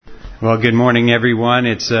Well, good morning, everyone.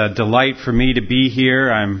 It's a delight for me to be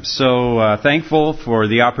here. I'm so thankful for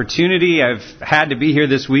the opportunity I've had to be here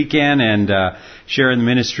this weekend and share in the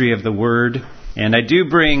ministry of the Word. And I do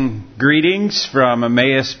bring greetings from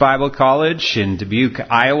Emmaus Bible College in Dubuque,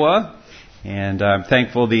 Iowa. And I'm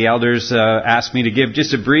thankful the elders asked me to give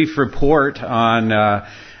just a brief report on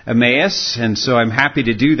Emmaus. And so I'm happy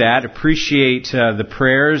to do that. Appreciate the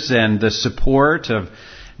prayers and the support of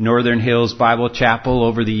Northern Hills Bible Chapel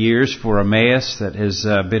over the years for Emmaus. That has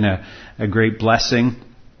been a great blessing.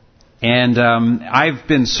 And I've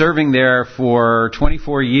been serving there for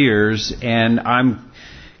 24 years, and I'm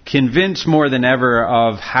convinced more than ever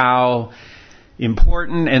of how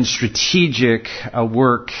important and strategic a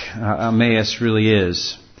work Emmaus really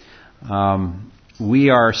is. We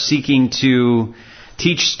are seeking to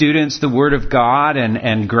teach students the Word of God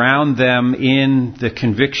and ground them in the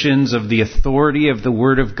convictions of the authority of the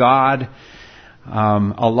Word of God,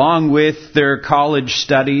 along with their college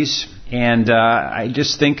studies. And I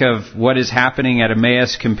just think of what is happening at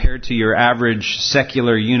Emmaus compared to your average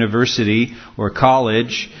secular university or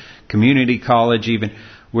college, community college even,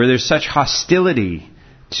 where there's such hostility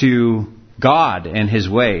to God and His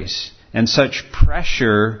ways, and such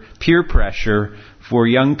pressure, peer pressure, for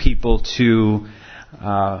young people to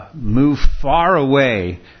move far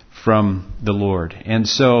away from the Lord. And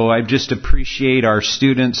so I just appreciate our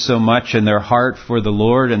students so much and their heart for the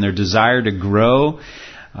Lord and their desire to grow.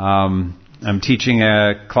 I'm teaching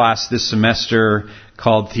a class this semester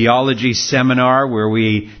called Theology Seminar, where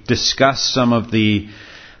we discuss some of the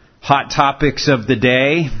hot topics of the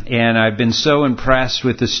day, and I've been so impressed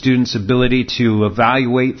with the students' ability to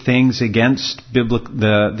evaluate things against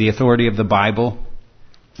the authority of the Bible,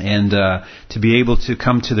 and to be able to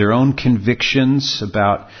come to their own convictions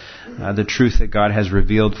about the truth that God has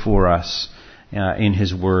revealed for us in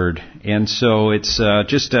His Word. And so it's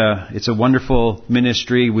it's a wonderful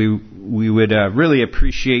ministry. We would really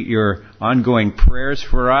appreciate your ongoing prayers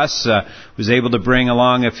for us. Was able to bring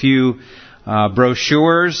along a few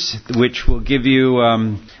brochures, which will give you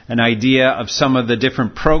an idea of some of the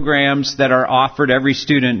different programs that are offered. Every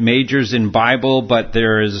student majors in Bible, but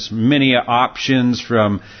there is many options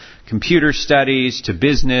from computer studies to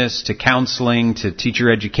business to counseling to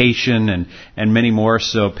teacher education and many more.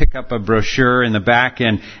 So pick up a brochure in the back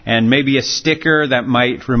and maybe a sticker that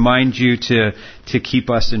might remind you to keep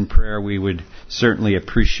us in prayer. We would certainly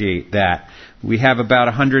appreciate that. We have about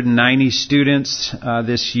 190 students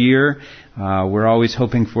this year. We're always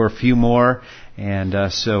hoping for a few more,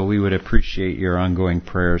 and so we would appreciate your ongoing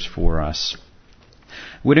prayers for us.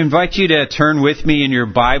 Would invite you to turn with me in your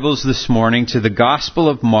Bibles this morning to the Gospel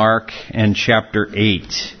of Mark and chapter 8.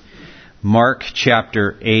 Mark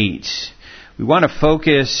chapter 8. We want to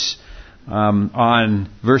focus on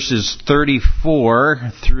verses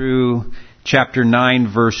 34 through chapter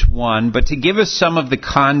 9, verse 1. But to give us some of the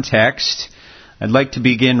context, I'd like to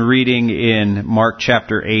begin reading in Mark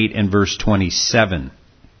chapter 8 and verse 27.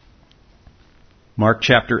 Mark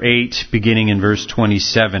chapter 8, beginning in verse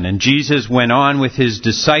 27. And Jesus went on with His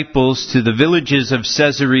disciples to the villages of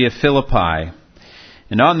Caesarea Philippi.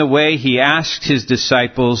 And on the way He asked His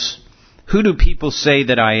disciples, "Who do people say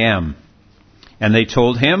that I am?" And they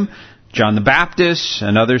told Him, "John the Baptist,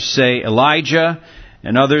 and others say Elijah,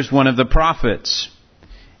 and others one of the prophets."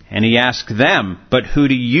 And He asked them, "But who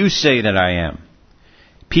do you say that I am?"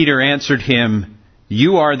 Peter answered Him,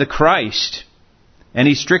 "You are the Christ." And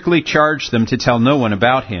He strictly charged them to tell no one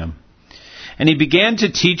about Him. And He began to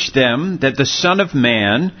teach them that the Son of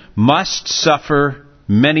Man must suffer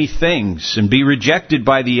many things, and be rejected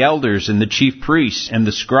by the elders and the chief priests and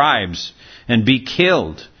the scribes, and be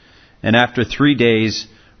killed, and after 3 days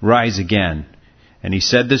rise again. And He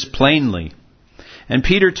said this plainly. And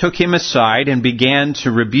Peter took Him aside and began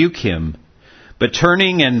to rebuke Him. But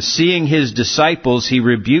turning and seeing His disciples, He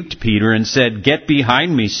rebuked Peter and said, "Get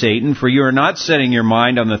behind me, Satan, for you are not setting your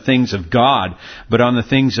mind on the things of God, but on the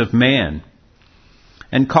things of man."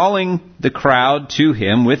 And calling the crowd to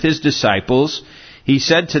Him with His disciples, He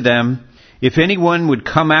said to them, "If anyone would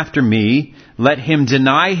come after me, let him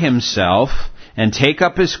deny himself and take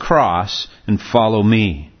up his cross and follow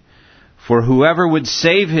me. For whoever would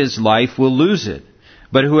save his life will lose it.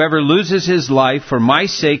 But whoever loses his life for my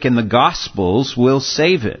sake and the gospel's will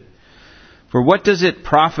save it. For what does it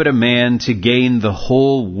profit a man to gain the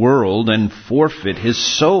whole world and forfeit his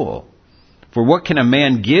soul? For what can a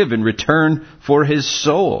man give in return for his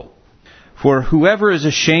soul? For whoever is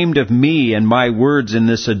ashamed of me and my words in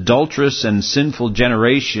this adulterous and sinful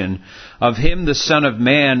generation, of him the Son of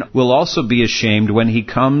Man will also be ashamed when He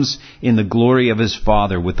comes in the glory of His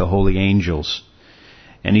Father with the holy angels.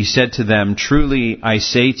 And he said to them, "Truly I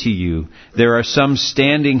say to you, there are some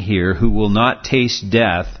standing here who will not taste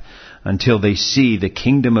death until they see the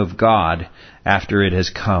kingdom of God after it has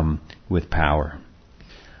come with power."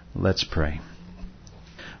 Let's pray.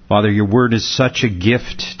 Father, your word is such a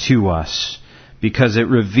gift to us because it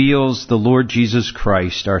reveals the Lord Jesus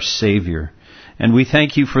Christ, our Savior. And we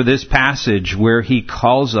thank you for this passage where he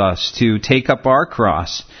calls us to take up our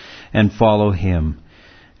cross and follow him.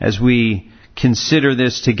 As we consider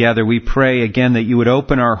this together, we pray again that you would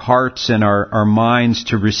open our hearts and our minds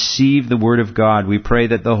to receive the Word of God. We pray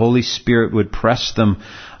that the Holy Spirit would press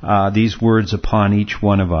these words upon each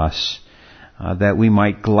one of us, that we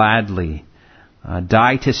might gladly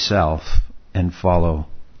die to self and follow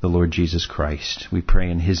the Lord Jesus Christ. We pray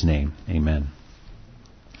in his name. Amen.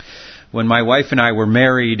 When my wife and I were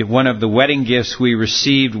married, one of the wedding gifts we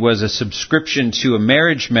received was a subscription to a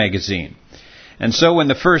marriage magazine. And so when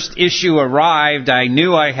the first issue arrived, I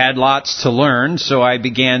knew I had lots to learn, so I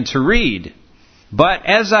began to read. But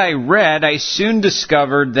as I read, I soon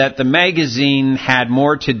discovered that the magazine had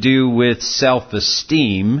more to do with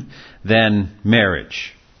self-esteem than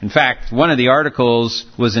marriage. In fact, one of the articles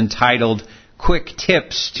was entitled, "Quick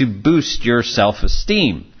Tips to Boost Your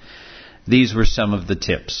Self-Esteem." These were some of the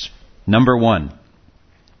tips. Number 1.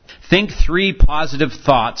 Think 3 positive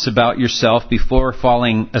thoughts about yourself before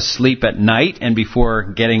falling asleep at night and before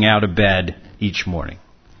getting out of bed each morning.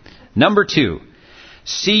 Number 2,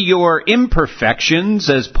 see your imperfections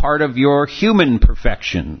as part of your human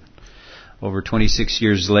perfection. Over 26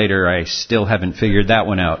 years later, I still haven't figured that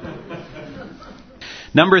one out.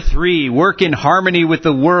 Number 3, work in harmony with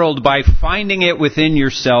the world by finding it within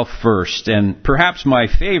yourself first. And perhaps my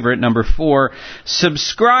favorite, number 4,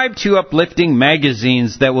 subscribe to uplifting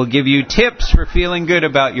magazines that will give you tips for feeling good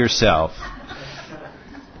about yourself.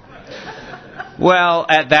 Well,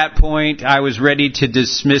 at that point, I was ready to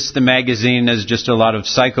dismiss the magazine as just a lot of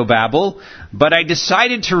psychobabble, but I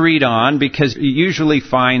decided to read on because you usually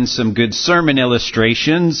find some good sermon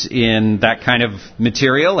illustrations in that kind of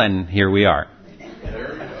material, and here we are.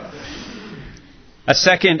 A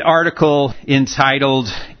second article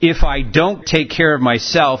entitled, "If I Don't Take Care of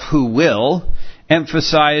Myself, Who Will?"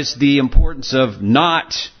 emphasized the importance of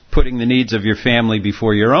not putting the needs of your family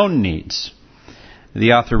before your own needs.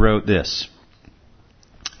 The author wrote this: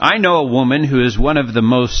 "I know a woman who is one of the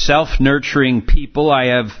most self-nurturing people I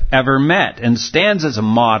have ever met and stands as a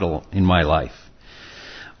model in my life.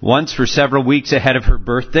 Once, for several weeks ahead of her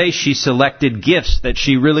birthday, she selected gifts that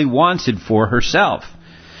she really wanted for herself.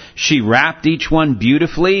 She wrapped each one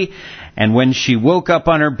beautifully, and when she woke up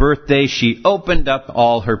on her birthday, she opened up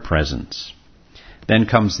all her presents." Then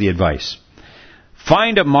comes the advice.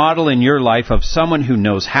 "Find a model in your life of someone who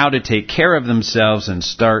knows how to take care of themselves and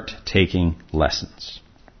start taking lessons."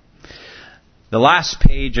 The last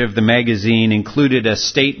page of the magazine included a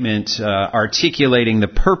statement articulating the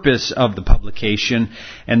purpose of the publication,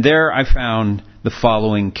 and there I found the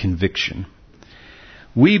following conviction: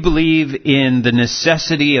 "We believe in the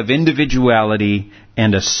necessity of individuality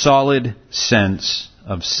and a solid sense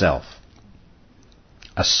of self."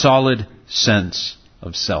 A solid sense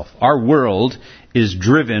of self. Our world is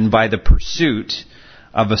driven by the pursuit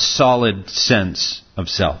of a solid sense of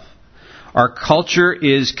self. Our culture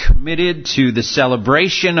is committed to the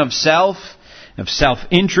celebration of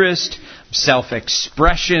self-interest,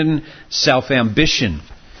 self-expression, self-ambition.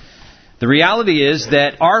 The reality is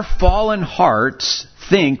that our fallen hearts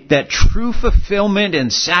think that true fulfillment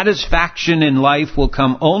and satisfaction in life will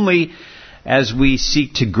come only as we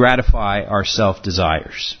seek to gratify our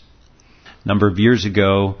self-desires. A number of years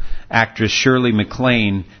ago, actress Shirley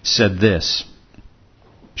MacLaine said this.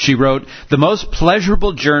 She wrote, "The most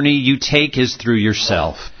pleasurable journey you take is through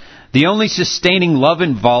yourself. The only sustaining love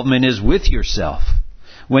involvement is with yourself.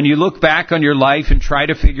 When you look back on your life and try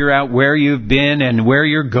to figure out where you've been and where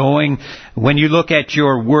you're going, when you look at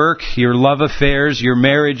your work, your love affairs, your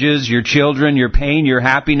marriages, your children, your pain, your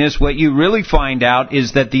happiness, what you really find out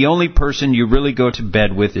is that the only person you really go to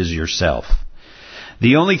bed with is yourself.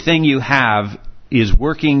 The only thing you have is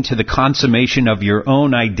working to the consummation of your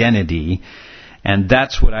own identity, and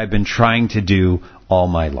that's what I've been trying to do all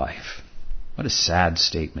my life." What a sad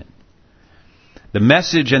statement. The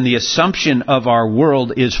message and the assumption of our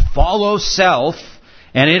world is follow self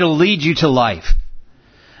and it'll lead you to life.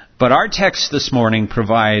 But our text this morning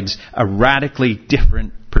provides a radically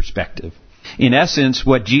different perspective. In essence,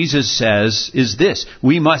 what Jesus says is this: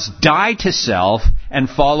 we must die to self and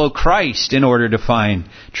follow Christ in order to find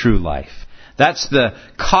true life. That's the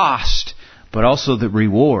cost, but also the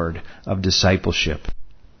reward of discipleship.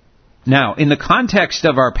 Now, in the context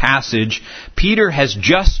of our passage, Peter has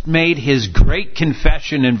just made his great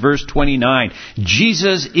confession in verse 29.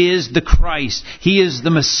 Jesus is the Christ. He is the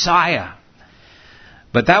Messiah.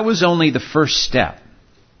 But that was only the first step.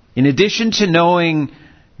 In addition to knowing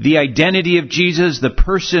the identity of Jesus, the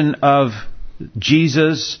person of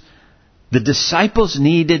Jesus, the disciples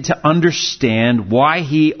needed to understand why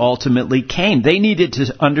he ultimately came. They needed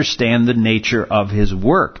to understand the nature of his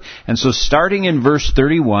work. And so starting in verse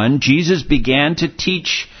 31, Jesus began to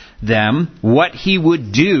teach them what he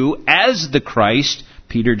would do as the Christ.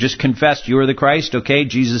 Peter just confessed, you are the Christ. Okay,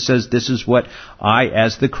 Jesus says, this is what I,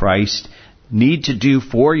 as the Christ, need to do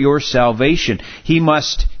for your salvation. He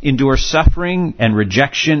must endure suffering and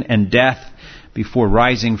rejection and death before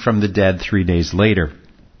rising from the dead 3 days later.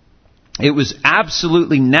 It was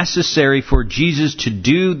absolutely necessary for Jesus to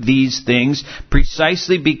do these things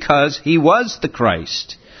precisely because he was the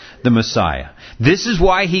Christ, the Messiah. This is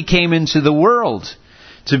why he came into the world,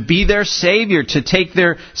 to be their Savior, to take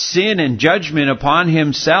their sin and judgment upon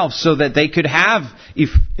himself so that they could have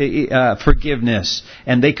forgiveness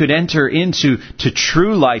and they could enter into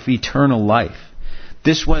true life, eternal life.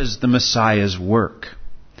 This was the Messiah's work.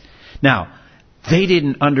 Now, they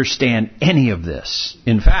didn't understand any of this.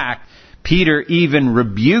 In fact, Peter even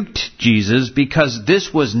rebuked Jesus because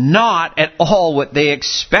this was not at all what they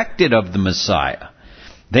expected of the Messiah.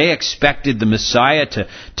 They expected the Messiah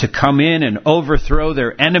to come in and overthrow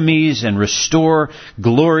their enemies and restore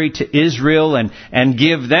glory to Israel and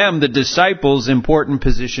give them, the disciples, important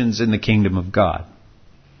positions in the kingdom of God.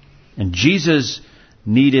 And Jesus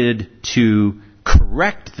needed to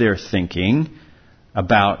correct their thinking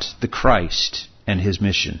about the Christ and his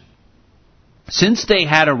mission. Since they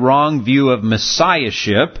had a wrong view of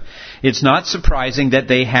Messiahship, it's not surprising that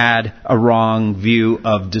they had a wrong view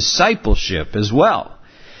of discipleship as well.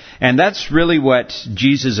 And that's really what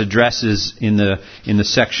Jesus addresses in the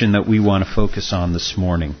section that we want to focus on this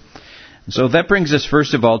morning. So that brings us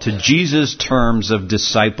first of all to Jesus' terms of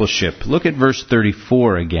discipleship. Look at verse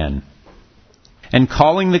 34 again. And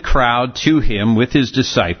calling the crowd to him with his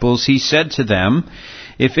disciples, he said to them,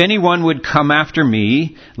 if anyone would come after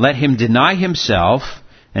me, let him deny himself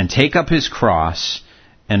and take up his cross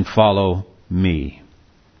and follow me.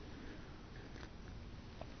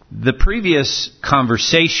 The previous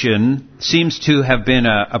conversation seems to have been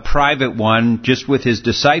a private one just with his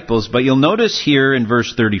disciples, but you'll notice here in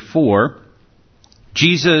verse 34,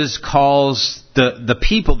 Jesus calls the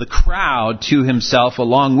people, the crowd, to himself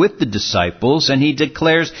along with the disciples, and he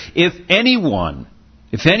declares, if anyone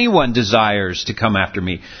desires to come after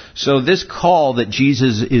me. So this call that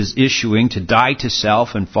Jesus is issuing to die to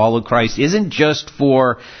self and follow Christ isn't just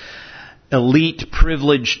for elite,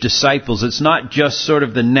 privileged disciples. It's not just sort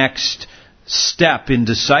of the next step in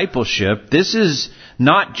discipleship. This is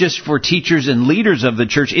not just for teachers and leaders of the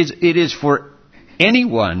church. It is for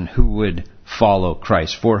anyone who would follow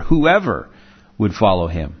Christ, for whoever would follow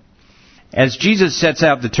him. As Jesus sets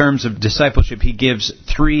out the terms of discipleship, he gives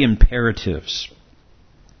three imperatives.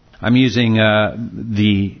 I'm using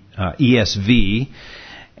the ESV,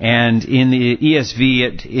 and in the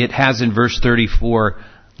ESV it has in verse 34,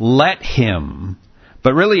 let him.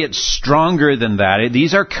 But really it's stronger than that.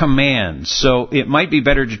 These are commands, so it might be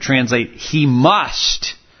better to translate, he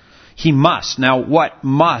must. He must. Now what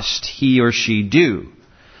must he or she do?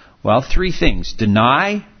 Well, three things.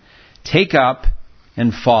 Deny, take up,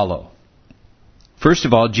 and follow. First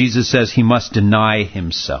of all, Jesus says he must deny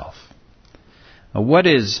himself. Now, what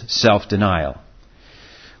is self-denial?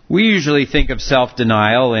 We usually think of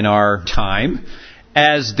self-denial in our time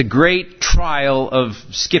as the great trial of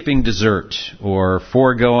skipping dessert or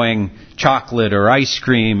foregoing chocolate or ice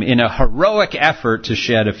cream in a heroic effort to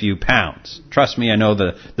shed a few pounds. Trust me, I know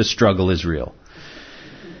the struggle is real.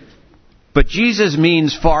 But Jesus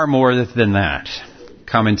means far more than that.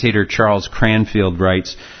 Commentator Charles Cranfield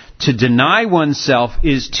writes, to deny oneself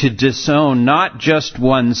is to disown not just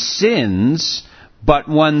one's sins, but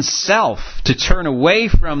oneself, to turn away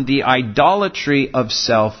from the idolatry of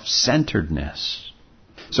self-centeredness.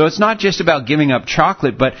 So it's not just about giving up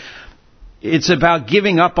chocolate, but it's about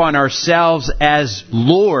giving up on ourselves as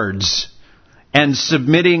lords and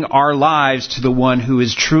submitting our lives to the one who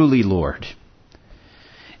is truly Lord.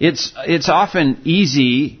 It's often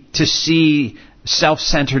easy to see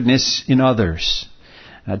self-centeredness in others,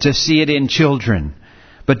 to see it in children.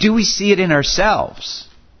 But do we see it in ourselves?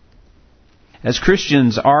 As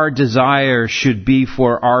Christians, our desire should be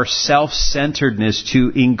for our self-centeredness to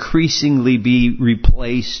increasingly be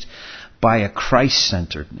replaced by a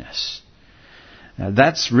Christ-centeredness. Now,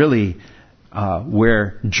 that's really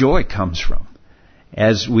where joy comes from.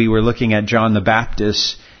 As we were looking at John the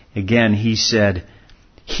Baptist Again, he said,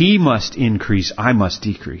 "He must increase, I must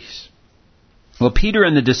decrease." Well, Peter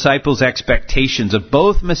and the disciples' expectations of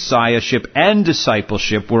both Messiahship and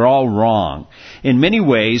discipleship were all wrong. In many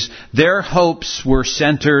ways, their hopes were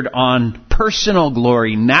centered on personal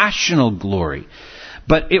glory, national glory.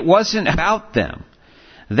 But it wasn't about them.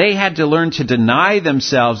 They had to learn to deny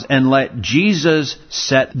themselves and let Jesus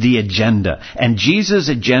set the agenda. And Jesus'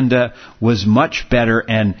 agenda was much better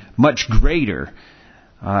and much greater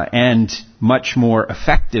and much more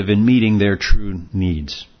effective in meeting their true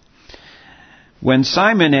needs. When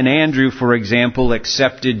Simon and Andrew, for example,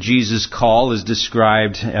 accepted Jesus' call as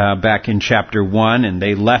described back in chapter 1, and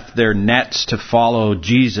they left their nets to follow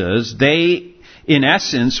Jesus, they, in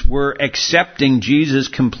essence, were accepting Jesus'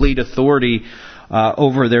 complete authority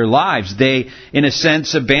over their lives. They, in a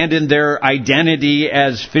sense, abandoned their identity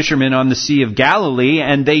as fishermen on the Sea of Galilee,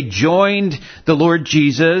 and they joined the Lord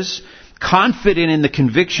Jesus, confident in the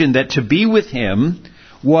conviction that to be with Him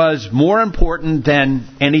was more important than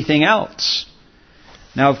anything else.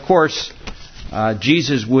 Now, of course,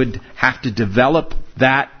 Jesus would have to develop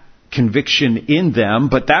that conviction in them,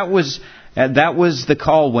 but that was the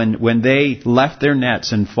call when they left their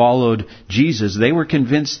nets and followed Jesus. They were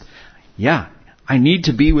convinced, I need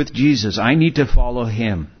to be with Jesus. I need to follow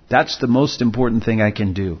Him. That's the most important thing I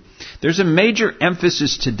can do. There's a major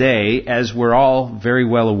emphasis today, as we're all very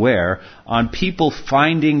well aware, on people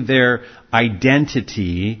finding their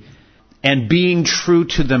identity and being true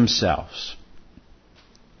to themselves.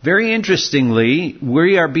 Very interestingly,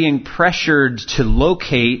 we are being pressured to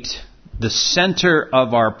locate the center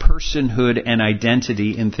of our personhood and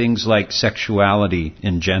identity in things like sexuality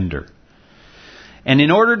and gender. And in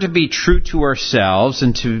order to be true to ourselves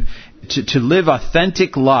and to live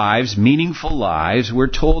authentic lives, meaningful lives, we're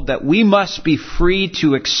told that we must be free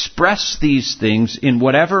to express these things in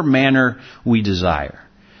whatever manner we desire.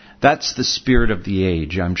 That's the spirit of the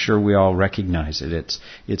age. I'm sure we all recognize it.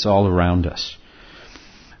 It's all around us.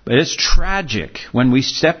 But it's tragic when we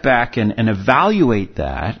step back and evaluate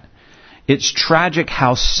that. It's tragic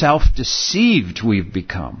how self-deceived we've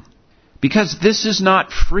become. Because this is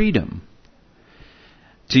not freedom.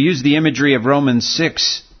 To use the imagery of Romans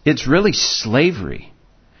 6, it's really slavery.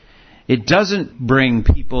 It doesn't bring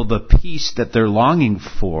people the peace that they're longing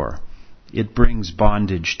for. It brings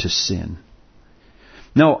bondage to sin.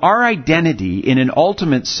 No, our identity in an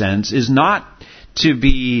ultimate sense is not to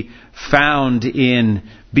be found in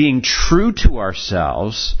being true to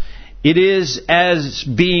ourselves. It is as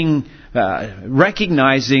being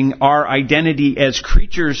recognizing our identity as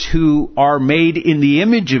creatures who are made in the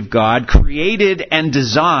image of God, created and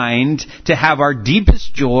designed to have our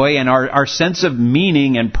deepest joy and our sense of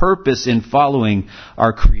meaning and purpose in following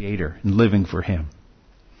our Creator and living for Him.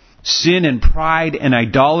 Sin and pride and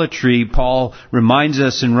idolatry, Paul reminds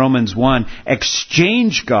us in Romans 1,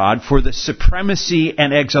 exchange God for the supremacy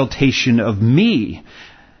and exaltation of me.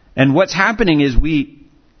 And what's happening is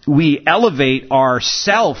we elevate our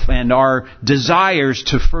self and our desires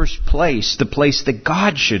to first place, the place that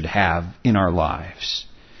God should have in our lives.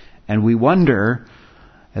 And we wonder,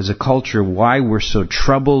 as a culture, why we're so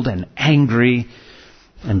troubled and angry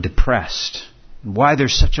and depressed. Why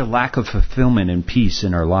there's such a lack of fulfillment and peace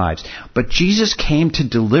in our lives. But Jesus came to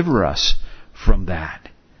deliver us from that.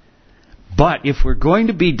 But if we're going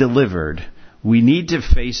to be delivered, we need to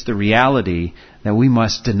face the reality that we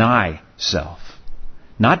must deny self.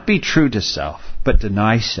 Not be true to self, but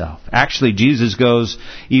deny self. Actually, Jesus goes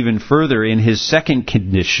even further in His second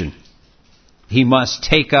condition. He must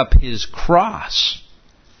take up His cross.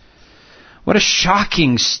 What a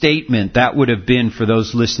shocking statement that would have been for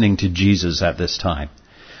those listening to Jesus at this time.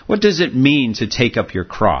 What does it mean to take up your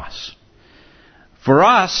cross? For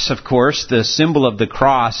us, of course, the symbol of the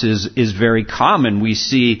cross is very common. We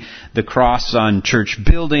see the cross on church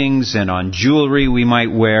buildings and on jewelry we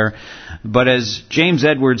might wear. But as James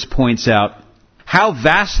Edwards points out, how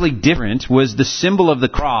vastly different was the symbol of the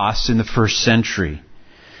cross in the first century.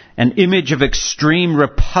 An image of extreme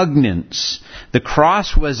repugnance. The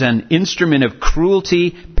cross was an instrument of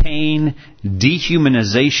cruelty, pain,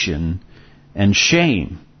 dehumanization, and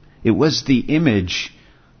shame. It was the image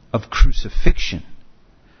of crucifixion.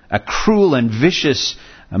 A cruel and vicious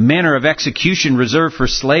manner of execution reserved for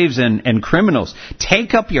slaves and criminals.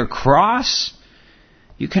 Take up your cross?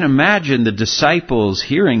 You can imagine the disciples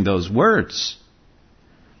hearing those words.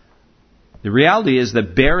 The reality is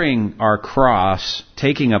that bearing our cross,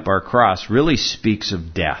 taking up our cross, really speaks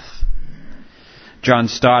of death. John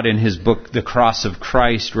Stott, in his book, The Cross of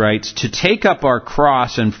Christ, writes, "To take up our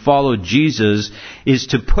cross and follow Jesus is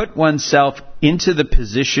to put oneself into the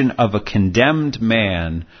position of a condemned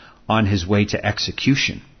man on his way to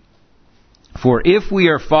execution." For if we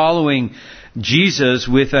are following Jesus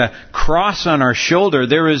with a cross on our shoulder,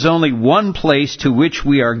 there is only one place to which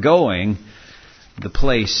we are going, the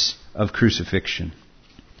place of crucifixion.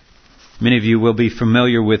 Many of you will be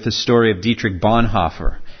familiar with the story of Dietrich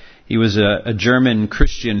Bonhoeffer. He was a German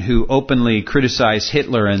Christian who openly criticized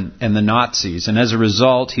Hitler and the Nazis, and as a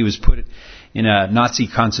result, he was put in a Nazi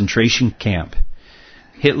concentration camp.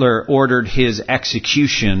 Hitler ordered his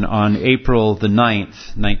execution on April the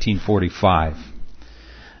 9th, 1945.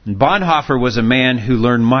 And Bonhoeffer was a man who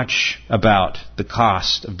learned much about the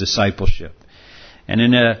cost of discipleship. And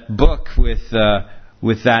in a book with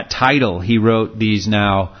that title, he wrote these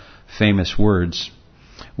now famous words.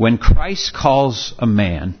 When Christ calls a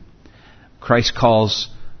man, Christ calls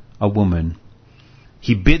a woman,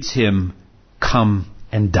 He bids him come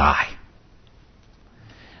and die.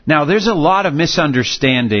 Now, there's a lot of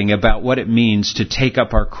misunderstanding about what it means to take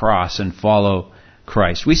up our cross and follow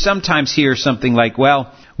Christ. We sometimes hear something like,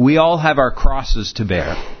 well, we all have our crosses to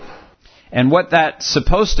bear. And what that's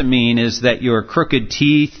supposed to mean is that your crooked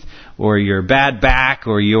teeth or your bad back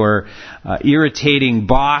or your irritating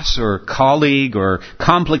boss or colleague or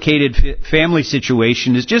complicated family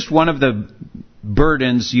situation is just one of the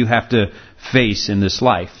burdens you have to face in this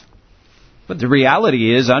life. But the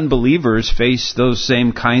reality is unbelievers face those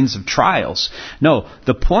same kinds of trials. No,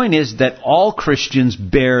 the point is that all Christians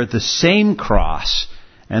bear the same cross,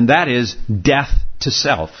 and that is death to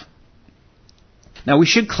self. Now, we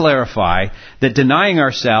should clarify that denying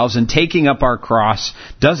ourselves and taking up our cross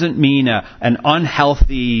doesn't mean an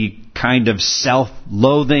unhealthy kind of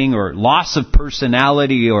self-loathing or loss of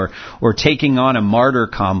personality or taking on a martyr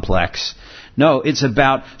complex. No, it's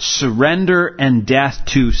about surrender and death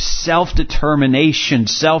to self-determination,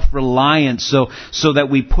 self-reliance, so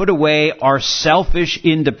that we put away our selfish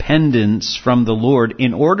independence from the Lord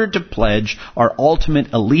in order to pledge our ultimate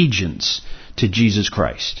allegiance to Jesus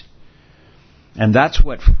Christ. And that's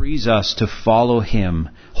what frees us to follow Him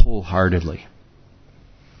wholeheartedly.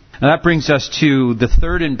 Now that brings us to the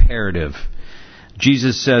third imperative.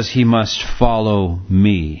 Jesus says He must follow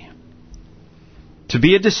me. To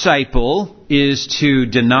be a disciple is to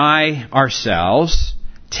deny ourselves,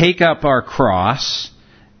 take up our cross,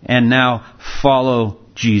 and now follow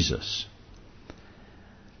Jesus.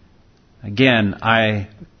 Again,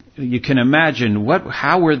 you can imagine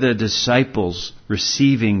how were the disciples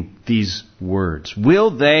receiving these words?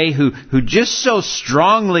 Will they, who just so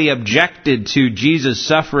strongly objected to Jesus'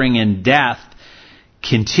 suffering and death,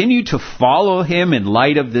 continue to follow Him in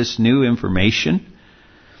light of this new information?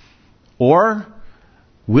 Or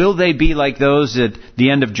will they be like those at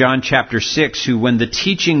the end of John chapter 6 who, when the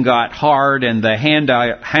teaching got hard and the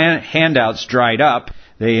handouts dried up,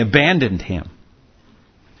 they abandoned Him?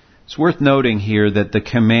 It's worth noting here that the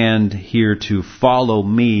command here to follow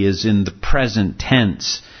me is in the present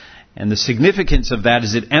tense. And the significance of that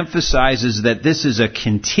is it emphasizes that this is a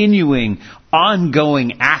continuing,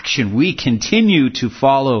 ongoing action. We continue to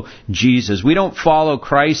follow Jesus. We don't follow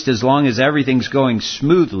Christ as long as everything's going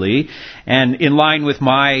smoothly and in line with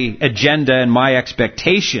my agenda and my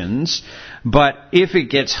expectations. But if it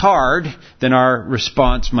gets hard, then our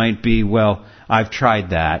response might be, well, I've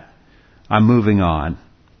tried that. I'm moving on.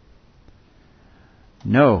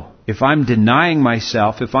 No, if I'm denying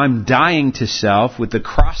myself, if I'm dying to self with the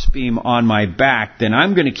crossbeam on my back, then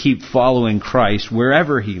I'm going to keep following Christ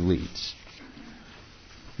wherever He leads.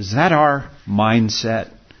 Is that our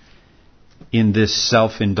mindset in this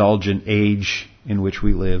self-indulgent age in which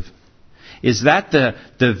we live? Is that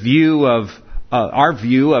the view of our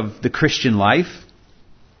view of the Christian life?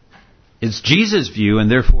 It's Jesus' view, and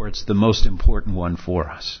therefore it's the most important one for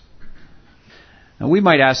us. Now, we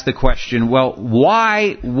might ask the question, well,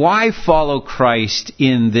 why follow Christ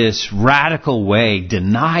in this radical way,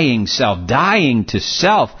 denying self, dying to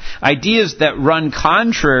self? Ideas that run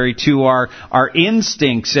contrary to our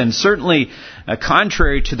instincts and certainly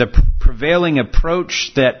contrary to the prevailing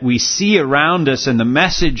approach that we see around us and the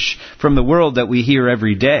message from the world that we hear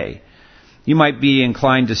every day. You might be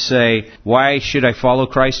inclined to say, why should I follow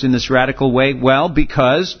Christ in this radical way? Well,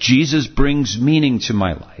 because Jesus brings meaning to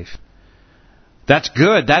my life. That's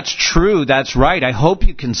good, that's true, that's right. I hope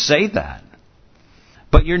you can say that.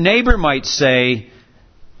 But your neighbor might say,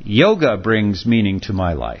 yoga brings meaning to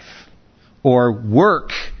my life. Or work,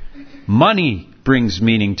 money brings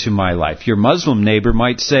meaning to my life. Your Muslim neighbor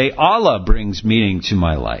might say, Allah brings meaning to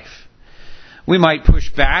my life. We might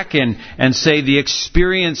push back and say the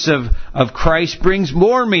experience of Christ brings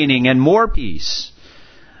more meaning and more peace.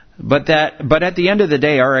 But at the end of the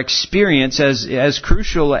day, our experience, as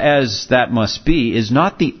crucial as that must be, is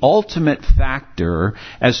not the ultimate factor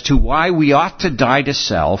as to why we ought to die to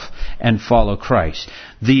self and follow Christ.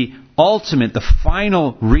 The ultimate, the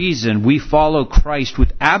final reason we follow Christ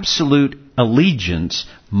with absolute allegiance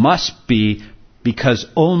must be because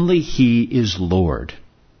only He is Lord.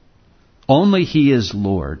 Only He is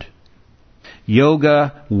Lord.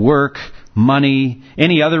 Yoga, work, money,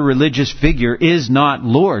 any other religious figure is not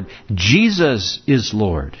Lord. Jesus is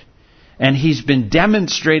Lord. And He's been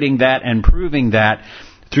demonstrating that and proving that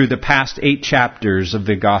through the past 8 chapters of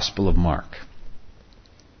the Gospel of Mark.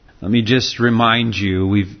 Let me just remind you,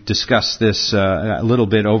 we've discussed this a little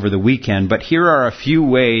bit over the weekend, but here are a few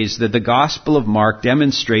ways that the Gospel of Mark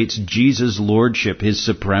demonstrates Jesus' lordship, His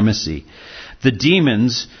supremacy. The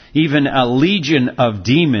demons, even a legion of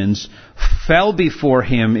demons, fell before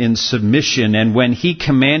Him in submission, and when He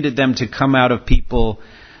commanded them to come out of people,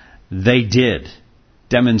 they did,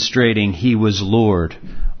 demonstrating He was Lord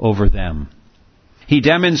over them. He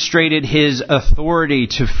demonstrated His authority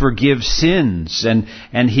to forgive sins,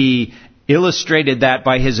 and He illustrated that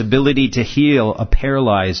by His ability to heal a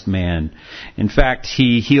paralyzed man. In fact,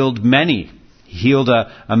 He healed many. He healed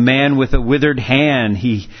a man with a withered hand.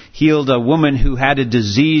 He healed a woman who had a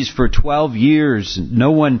disease for 12 years.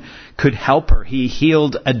 No one could help her. He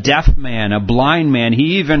healed a deaf man, a blind man.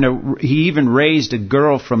 He even raised a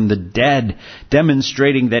girl from the dead,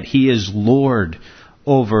 demonstrating that He is Lord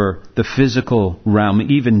over the physical realm,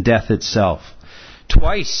 even death itself.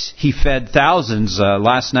 Twice He fed thousands.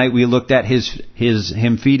 Last night we looked at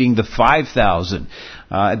Him feeding the 5,000.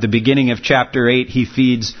 At the beginning of chapter 8, He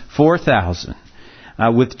feeds 4,000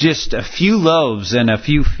 with just a few loaves and a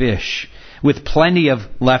few fish, with plenty of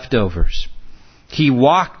leftovers. He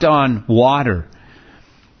walked on water.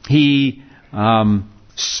 He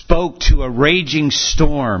spoke to a raging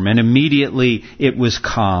storm, and immediately it was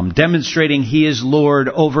calm, demonstrating He is Lord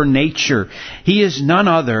over nature. He is none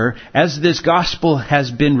other, as this gospel has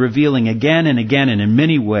been revealing again and again and in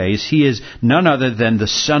many ways, He is none other than the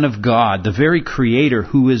Son of God, the very Creator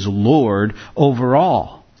who is Lord over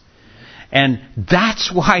all. And that's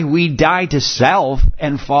why we die to self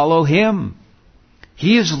and follow Him.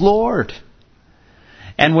 He is Lord.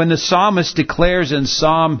 And when the psalmist declares in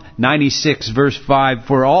Psalm 96, verse 5,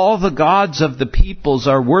 "For all the gods of the peoples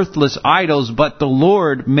are worthless idols, but the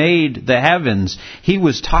Lord made the heavens," he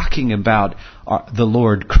was talking about the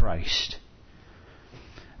Lord Christ.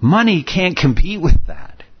 Money can't compete with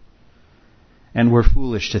that. And we're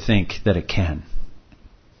foolish to think that it can.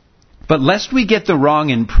 But lest we get the wrong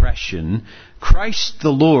impression, Christ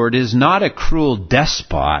the Lord is not a cruel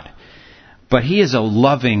despot, but He is a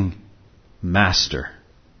loving master.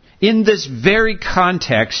 In this very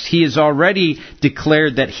context, He has already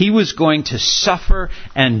declared that He was going to suffer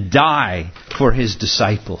and die for His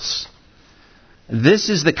disciples. This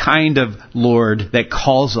is the kind of Lord that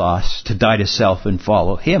calls us to die to self and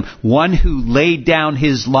follow Him. One who laid down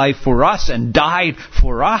His life for us and died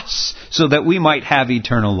for us so that we might have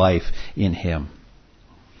eternal life in Him.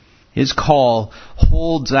 His call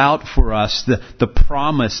holds out for us the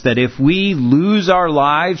promise that if we lose our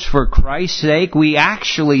lives for Christ's sake, we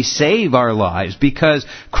actually save our lives, because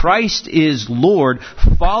Christ is Lord.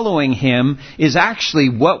 Following Him is actually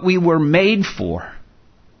what we were made for.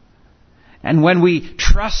 And when we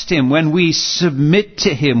trust Him, when we submit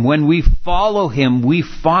to Him, when we follow Him, we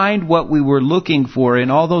find what we were looking for in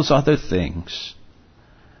all those other things.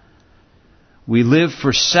 We live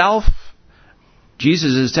for self.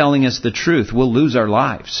 Jesus is telling us the truth. We'll lose our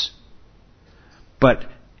lives. But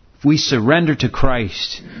if we surrender to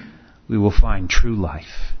Christ, we will find true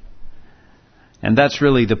life. And that's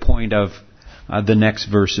really the point of the next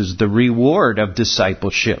verses, the reward of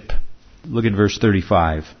discipleship. Look at verse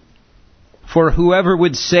 35. "For whoever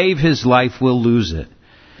would save his life will lose it.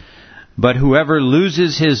 But whoever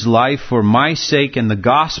loses his life for my sake and the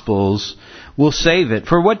gospel's will save it.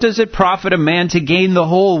 For what does it profit a man to gain the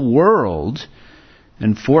whole world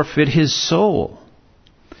and forfeit his soul?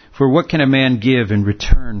 For what can a man give in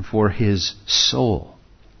return for his soul?"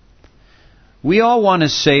 We all want to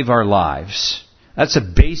save our lives. That's a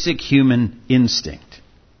basic human instinct.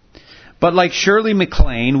 But like Shirley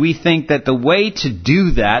MacLaine, we think that the way to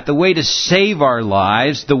do that, the way to save our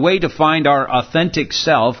lives, the way to find our authentic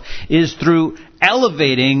self is through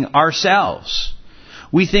elevating ourselves.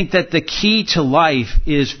 We think that the key to life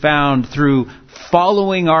is found through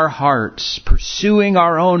following our hearts, pursuing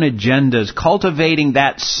our own agendas, cultivating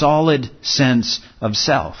that solid sense of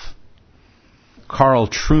self. Carl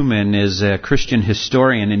Trueman is a Christian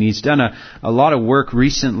historian, and he's done a lot of work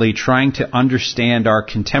recently trying to understand our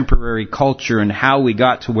contemporary culture and how we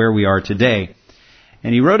got to where we are today.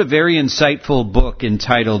 And he wrote a very insightful book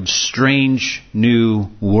entitled Strange New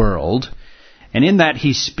World. And in that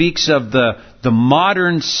he speaks of the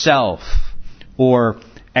modern self, or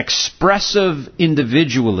expressive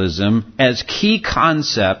individualism, as key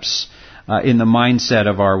concepts in the mindset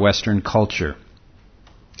of our Western culture.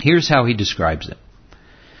 Here's how he describes it.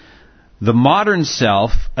 The modern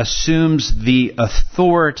self assumes the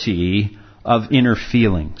authority of inner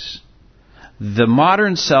feelings. The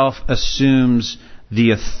modern self assumes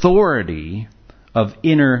the authority of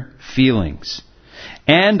inner feelings.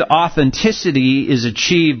 And authenticity is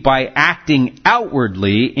achieved by acting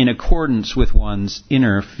outwardly in accordance with one's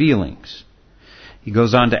inner feelings. He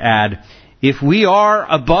goes on to add, if we are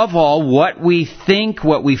above all what we think,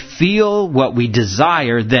 what we feel, what we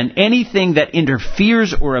desire, then anything that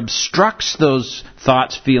interferes or obstructs those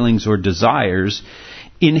thoughts, feelings, or desires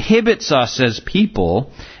inhibits us as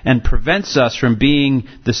people and prevents us from being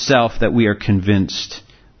the self that we are convinced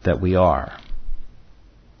that we are.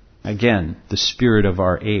 Again, the spirit of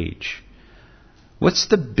our age. What's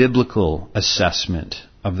the biblical assessment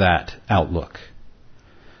of that outlook?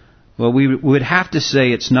 Well, we would have to say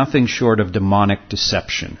it's nothing short of demonic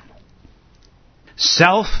deception.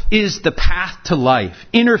 Self is the path to life.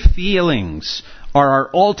 Inner feelings are our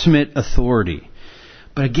ultimate authority.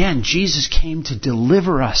 But again, Jesus came to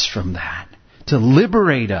deliver us from that, to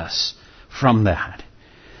liberate us from that.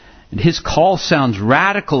 And his call sounds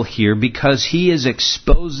radical here because he is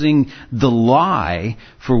exposing the lie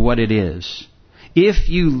for what it is. If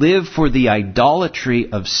you live for the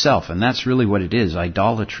idolatry of self, and that's really what it is,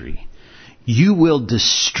 idolatry, you will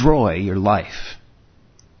destroy your life.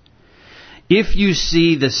 If you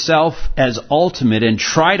see the self as ultimate and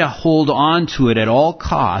try to hold on to it at all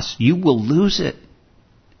costs, you will lose it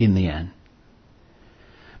in the end.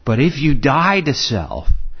 But if you die to self,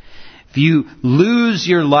 if you lose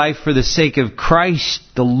your life for the sake of Christ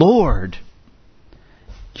the Lord,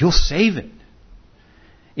 you'll save it.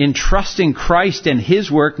 In trusting Christ and His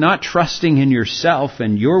work, not trusting in yourself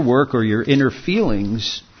and your work or your inner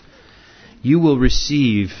feelings, you will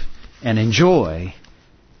receive and enjoy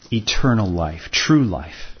eternal life, true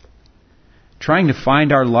life. Trying to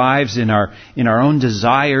find our lives in our own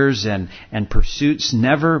desires and pursuits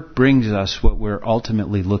never brings us what we're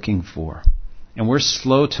ultimately looking for. And we're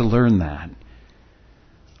slow to learn that.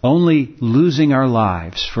 Only losing our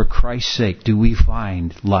lives for Christ's sake do we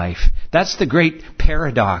find life. That's the great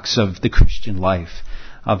paradox of the Christian life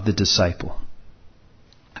of the disciple.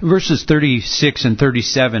 Verses 36 and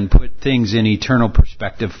 37 put things in eternal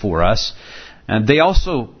perspective for us. And they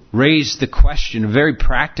also raise the question, a very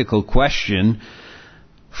practical question,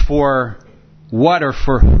 for what or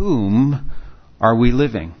for whom are we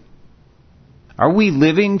living? Are we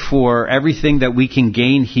living for everything that we can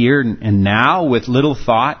gain here and now with little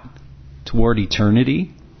thought toward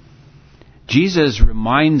eternity? Jesus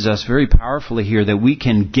reminds us very powerfully here that we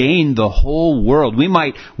can gain the whole world. We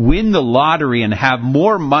might win the lottery and have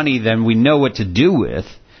more money than we know what to do with,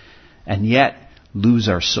 and yet lose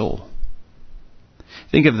our soul.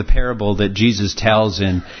 Think of the parable that Jesus tells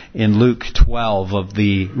in Luke 12 of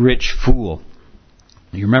the rich fool.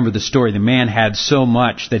 You remember the story. The man had so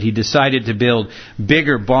much that he decided to build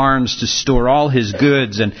bigger barns to store all his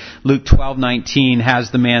goods. And Luke 12:19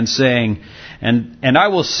 has the man saying, And I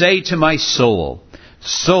will say to my soul,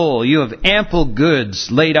 Soul, you have ample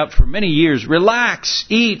goods laid up for many years. Relax,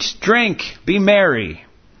 eat, drink, be merry.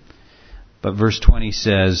 But verse 20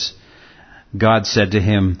 says, God said to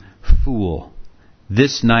him, Fool,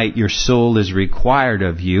 this night your soul is required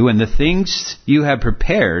of you, and the things you have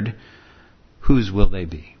prepared, whose will they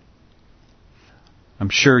be? I'm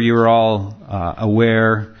sure you're all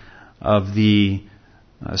aware of the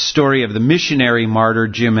story of the missionary martyr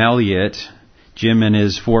Jim Elliot. Jim and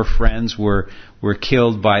his 4 friends were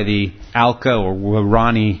killed by the Alka or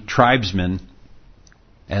Waorani tribesmen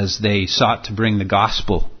as they sought to bring the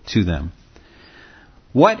gospel to them.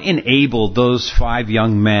 What enabled those 5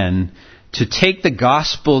 young men to take the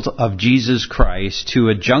gospel of Jesus Christ to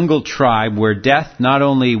a jungle tribe where death not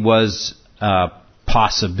only was a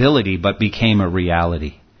possibility, but became a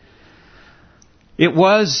reality? It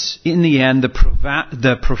was, in the end,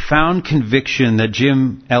 the profound conviction that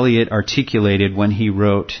Jim Elliot articulated when he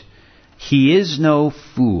wrote, He is no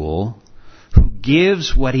fool who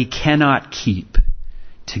gives what he cannot keep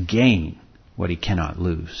to gain what he cannot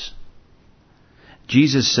lose.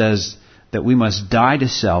 Jesus says that we must die to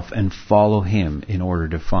self and follow Him in order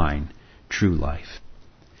to find true life.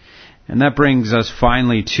 And that brings us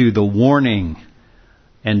finally to the warning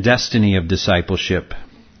and destiny of discipleship.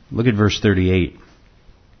 Look at verse 38.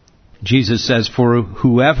 Jesus says, "For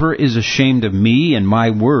whoever is ashamed of me and my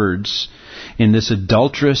words in this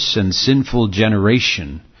adulterous and sinful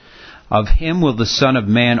generation, of him will the Son of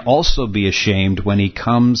Man also be ashamed when he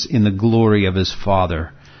comes in the glory of his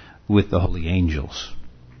Father with the holy angels."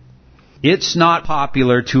 It's not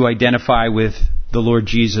popular to identify with the Lord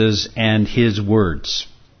Jesus and his words.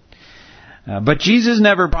 But Jesus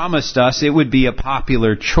never promised us it would be a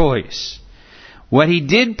popular choice. What he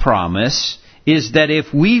did promise is that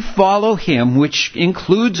if we follow him, which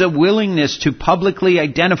includes a willingness to publicly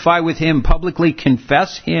identify with him, publicly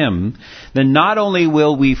confess him, then not only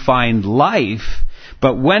will we find life,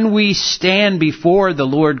 but when we stand before the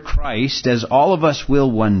Lord Christ, as all of us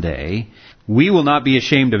will one day, we will not be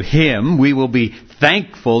ashamed of him. We will be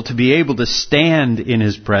thankful to be able to stand in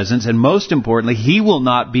his presence. And most importantly, he will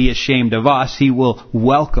not be ashamed of us. He will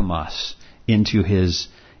welcome us into his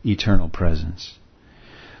eternal presence.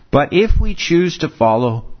 But if we choose to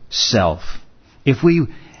follow self, if we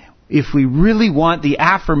really want the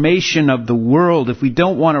affirmation of the world, if we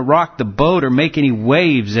don't want to rock the boat or make any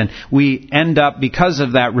waves, and we end up, because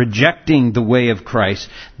of that, rejecting the way of Christ,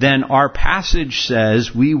 then our passage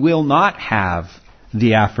says we will not have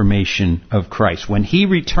the affirmation of Christ. When he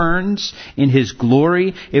returns in his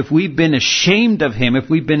glory, if we've been ashamed of him, if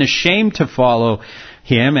we've been ashamed to follow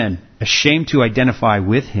him and ashamed to identify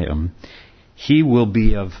with him, he will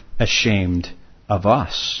be ashamed of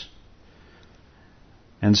us.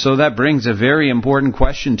 And so that brings a very important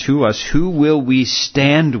question to us. Who will we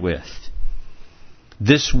stand with?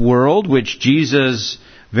 This world, which Jesus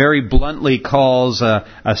very bluntly calls a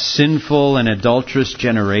sinful and adulterous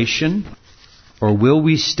generation? Or will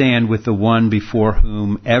we stand with the one before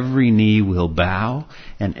whom every knee will bow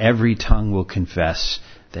and every tongue will confess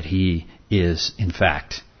that he is, in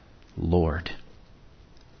fact, Lord?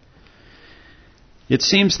 It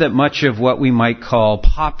seems that much of what we might call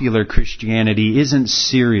popular Christianity isn't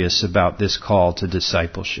serious about this call to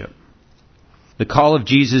discipleship. The call of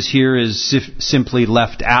Jesus here is simply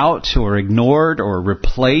left out or ignored or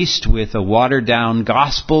replaced with a watered-down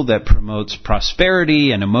gospel that promotes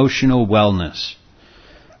prosperity and emotional wellness.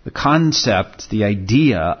 The concept, the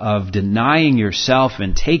idea of denying yourself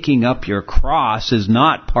and taking up your cross is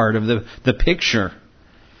not part of the picture.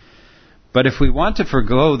 But if we want to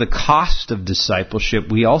forgo the cost of discipleship,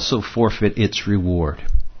 we also forfeit its reward.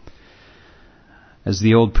 As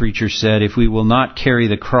the old preacher said, if we will not carry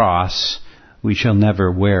the cross, we shall never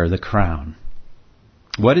wear the crown.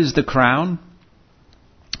 What is the crown?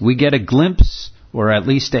 We get a glimpse, or at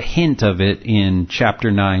least a hint of it, in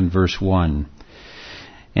chapter 9, verse 1.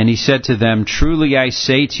 And he said to them, "Truly I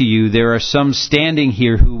say to you, there are some standing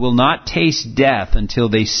here who will not taste death until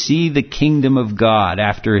they see the kingdom of God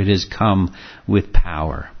after it has come with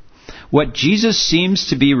power." What Jesus seems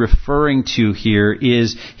to be referring to here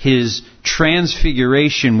is his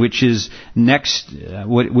transfiguration, which is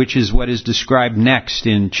what is described next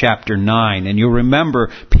in chapter 9. And you'll remember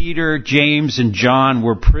Peter, James, and John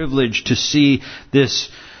were privileged to see this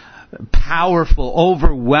powerful,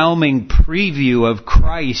 overwhelming preview of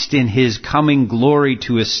Christ in his coming glory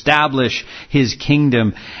to establish his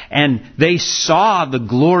kingdom. And they saw the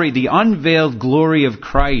glory, the unveiled glory of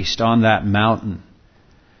Christ on that mountain.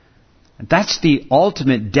 That's the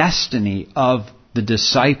ultimate destiny of the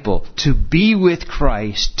disciple, to be with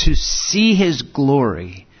Christ, to see his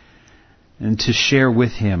glory, and to share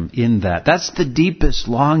with him in that. That's the deepest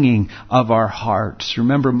longing of our hearts.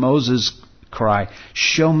 Remember Moses' cry,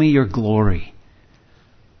 "Show me your glory."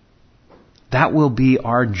 That will be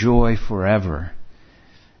our joy forever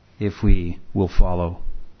if we will follow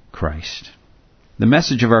Christ. The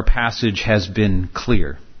message of our passage has been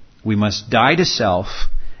clear. We must die to self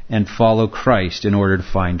and follow Christ in order to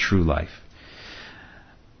find true life.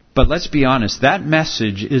 But let's be honest, that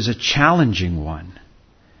message is a challenging one.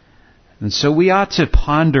 And so we ought to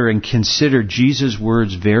ponder and consider Jesus'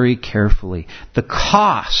 words very carefully. The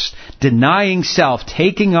cost, denying self,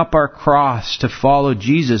 taking up our cross to follow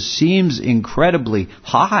Jesus, seems incredibly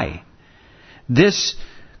high. This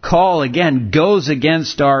call, again, goes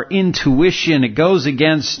against our intuition. It goes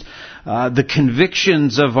against the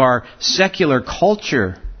convictions of our secular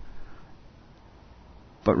culture.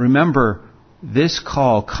 But remember, this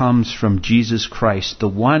call comes from Jesus Christ, the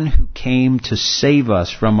one who came to save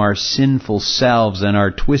us from our sinful selves and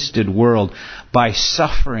our twisted world by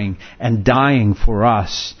suffering and dying for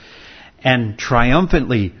us and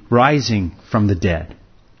triumphantly rising from the dead.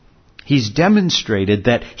 He's demonstrated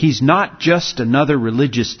that he's not just another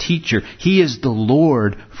religious teacher. He is the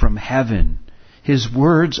Lord from heaven. His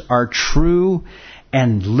words are true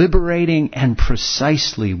and liberating and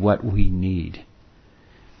precisely what we need.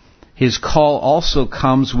 His call also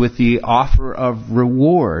comes with the offer of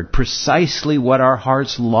reward, precisely what our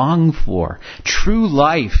hearts long for, true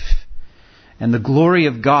life and the glory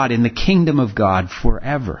of God in the kingdom of God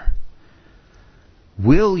forever.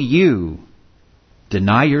 Will you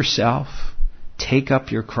deny yourself, take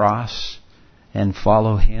up your cross, and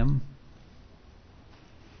follow Him?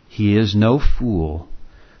 He is no fool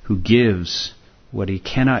who gives what he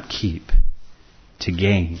cannot keep to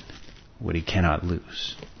gain what he cannot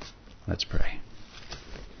lose. Let's pray.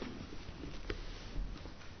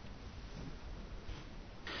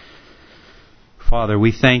 Father,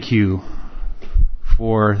 we thank you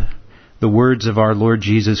for the words of our Lord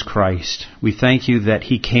Jesus Christ. We thank you that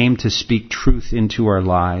He came to speak truth into our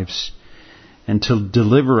lives and to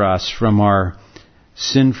deliver us from our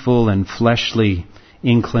sinful and fleshly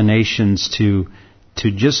inclinations to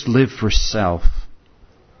just live for self.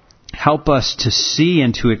 Help us to see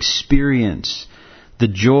and to experience the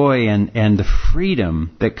joy and the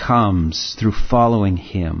freedom that comes through following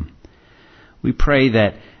Him. We pray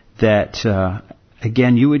that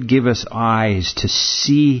again, you would give us eyes to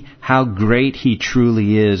see how great He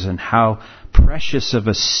truly is and how precious of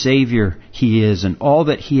a Savior He is and all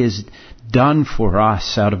that He has done for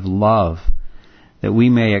us out of love, that we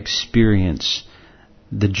may experience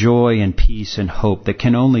the joy and peace and hope that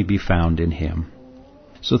can only be found in Him.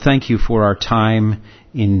 So thank you for our time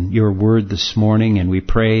in your word this morning, and we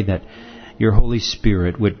pray that your Holy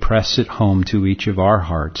Spirit would press it home to each of our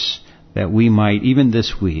hearts, that we might, even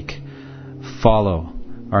this week, follow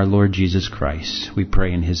our Lord Jesus Christ. We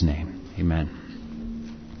pray in His name. Amen.